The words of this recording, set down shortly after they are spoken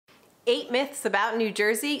8 myths about New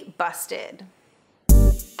Jersey busted.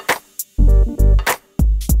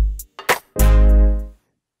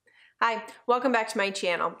 Hi, welcome back to my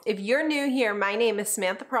channel. If you're new here, my name is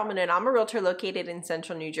Samantha Pearlman and I'm a realtor located in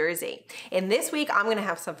Central New Jersey. And this week, I'm gonna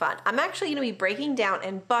have some fun. I'm actually gonna be breaking down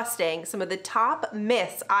and busting some of the top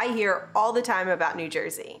myths I hear all the time about New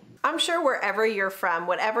Jersey. I'm sure wherever you're from,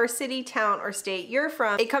 whatever city, town, or state you're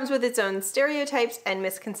from, it comes with its own stereotypes and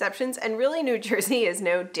misconceptions, and really New Jersey is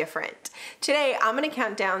no different. Today, I'm gonna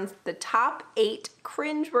count down the top 8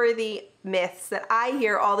 cringeworthy myths that I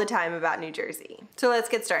hear all the time about New Jersey. So let's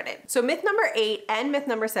get started. So myth number 8 and myth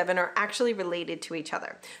number 7 are actually related to each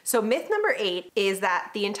other. So myth number 8 is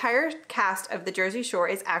that the entire cast of the Jersey Shore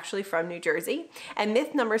is actually from New Jersey. And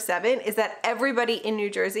myth number 7 is that everybody in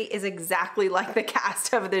New Jersey is exactly like the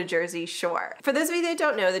cast of the Jersey Shore. For those of you that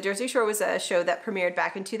don't know, the Jersey Shore was a show that premiered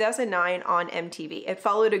back in 2009 on MTV. It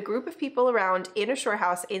followed a group of people around in a shore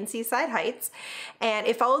house in Seaside Heights, and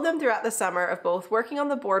it followed them throughout the summer of both working on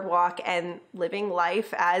the boardwalk and living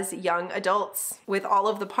life as young adults with all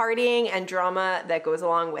of the partying and drama that goes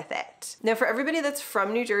along with it. Now, for everybody that's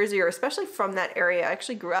from New Jersey, or especially from that area, I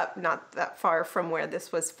actually grew up not that far from where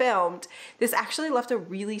this was filmed, this actually left a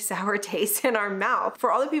really sour taste in our mouth.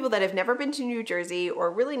 For all the people that have never been to New Jersey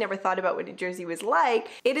or really never thought about what New Jersey was like,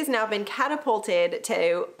 it has now been catapulted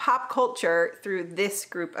to pop culture through this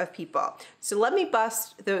group of people. So let me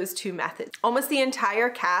bust those two methods. Almost the entire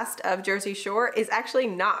cast of Jersey Shore is actually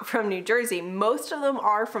not from New Jersey. Most of them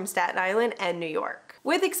are from Staten Island and New York,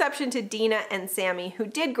 with exception to Dina and Sammy, who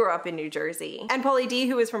did grow up in New Jersey, and Paulie D,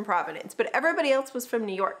 who was from Providence, but everybody else was from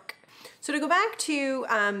New York. So to go back to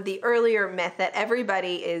the earlier myth that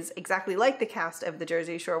everybody is exactly like the cast of the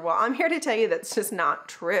Jersey Shore, well, I'm here to tell you that's just not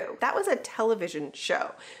true. That was a television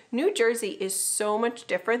show. New Jersey is so much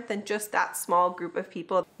different than just that small group of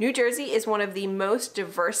people. New Jersey is one of the most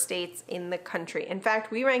diverse states in the country. In fact,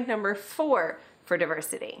 we rank number 4 for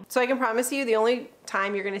diversity. So I can promise you the only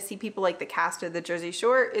time you're gonna see people like the cast of the Jersey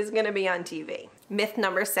Shore is gonna be on TV. Myth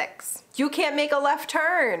number 6, you can't make a left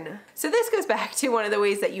turn. So this goes back to one of the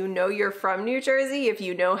ways that you know you're from New Jersey, if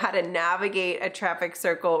you know how to navigate a traffic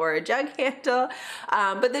circle or a jug handle.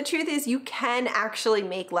 But the truth is you can actually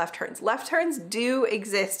make left turns. Left turns do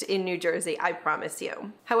exist in New Jersey, I promise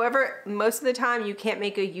you. However, most of the time you can't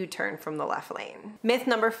make a U-turn from the left lane. Myth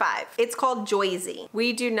number 5, it's called Joysy.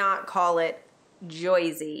 We do not call it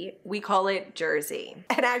Joysy, we call it Jersey.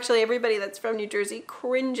 And actually everybody that's from New Jersey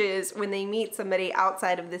cringes when they meet somebody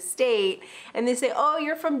outside of the state and they say, oh,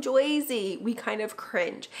 you're from Joysy. We kind of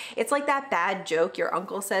cringe. It's like that bad joke your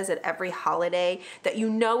uncle says at every holiday that you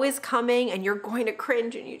know is coming and you're going to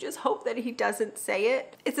cringe and you just hope that he doesn't say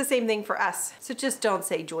it. It's the same thing for us. So just don't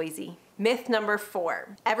say Joysy. Myth number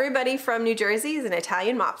 4, everybody from New Jersey is an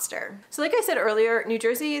Italian mobster. So like I said earlier, New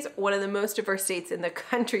Jersey is one of the most diverse states in the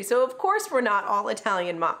country. So of course we're not all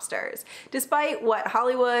Italian mobsters, despite what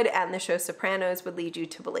Hollywood and the show Sopranos would lead you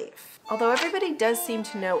to believe. Although everybody does seem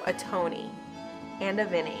to know a Tony and a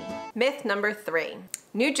Vinny. Myth number 3,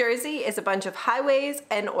 New Jersey is a bunch of highways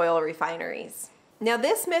and oil refineries. Now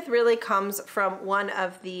this myth really comes from one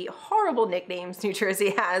of the horrible nicknames New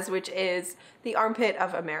Jersey has, which is the armpit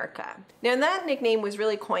of America. Now that nickname was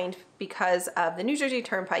really coined because of the New Jersey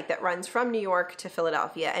Turnpike that runs from New York to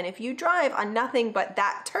Philadelphia. And if you drive on nothing but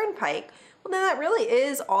that turnpike, well then that really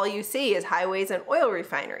is all you see is highways and oil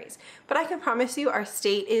refineries. But I can promise you our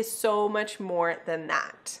state is so much more than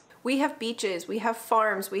that. We have beaches, we have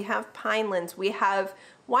farms, we have pinelands, we have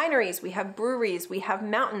wineries, we have breweries, we have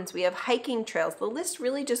mountains, we have hiking trails. The list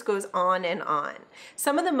really just goes on and on.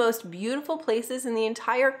 Some of the most beautiful places in the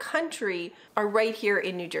entire country are right here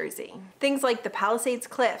in New Jersey. Things like the Palisades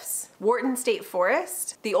Cliffs, Wharton State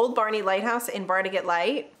Forest, the Old Barney Lighthouse in Barnegat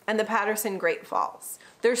Light, and the Patterson Great Falls.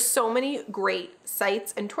 There's so many great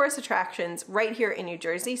sites and tourist attractions right here in New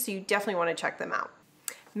Jersey, so you definitely want to check them out.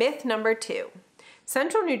 Myth number 2,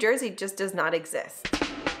 Central New Jersey just does not exist.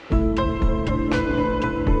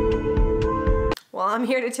 Well, I'm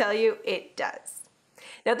here to tell you it does.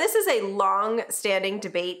 Now, this is a long-standing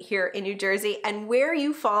debate here in New Jersey, and where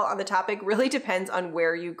you fall on the topic really depends on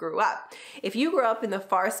where you grew up. If you grew up in the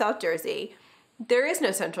far South Jersey, there is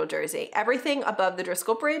no Central Jersey. Everything above the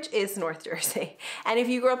Driscoll Bridge is North Jersey. And if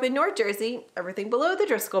you grew up in North Jersey, everything below the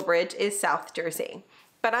Driscoll Bridge is South Jersey.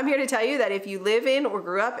 But I'm here to tell you that if you live in or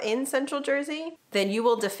grew up in Central Jersey, then you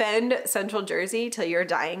will defend Central Jersey till your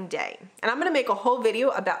dying day. And I'm gonna make a whole video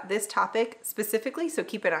about this topic specifically, so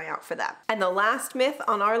keep an eye out for that. And the last myth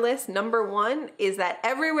on our list, number 1, is that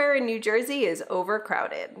everywhere in New Jersey is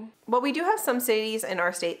overcrowded. Well, we do have some cities in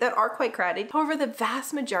our state that are quite crowded. However, the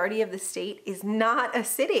vast majority of the state is not a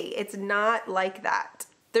city. It's not like that.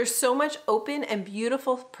 There's so much open and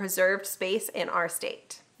beautiful preserved space in our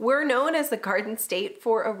state. We're known as the Garden State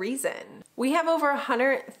for a reason. We have over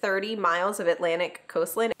 130 miles of Atlantic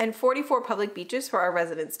coastline and 44 public beaches for our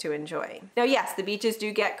residents to enjoy. Now, yes, the beaches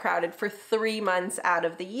do get crowded for 3 months out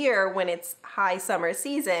of the year when it's high summer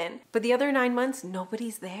season, but the other 9 months,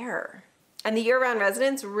 nobody's there. And the year-round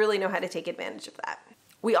residents really know how to take advantage of that.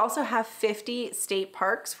 We also have 50 state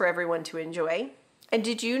parks for everyone to enjoy. And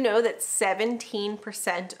did you know that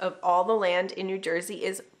 17% of all the land in New Jersey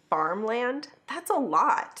is farmland? That's a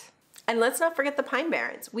lot. And let's not forget the Pine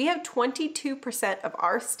Barrens. We have 22% of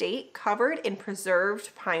our state covered in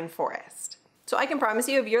preserved pine forest. So I can promise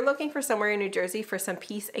you, if you're looking for somewhere in New Jersey for some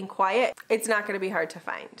peace and quiet, it's not going to be hard to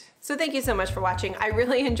find. So thank you so much for watching. I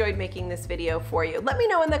really enjoyed making this video for you. Let me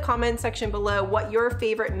know in the comment section below what your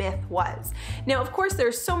favorite myth was. Now, of course,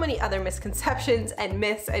 there's so many other misconceptions and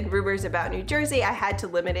myths and rumors about New Jersey. I had to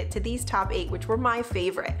limit it to these top 8, which were my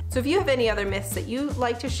favorite. So if you have any other myths that you'd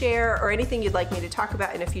like to share or anything you'd like me to talk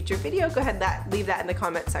about in a future video, go ahead and leave that in the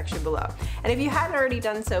comment section below. And if you hadn't already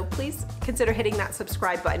done so, please consider hitting that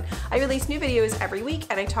subscribe button. I release new videos every week,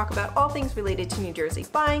 and I talk about all things related to New Jersey: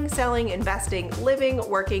 buying, selling, investing, living,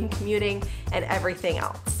 working, commuting, and everything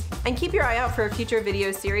else. And keep your eye out for a future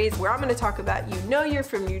video series where I'm going to talk about you're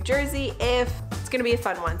from New Jersey if. It's going to be a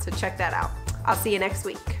fun one, so check that out. I'll see you next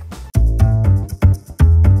week.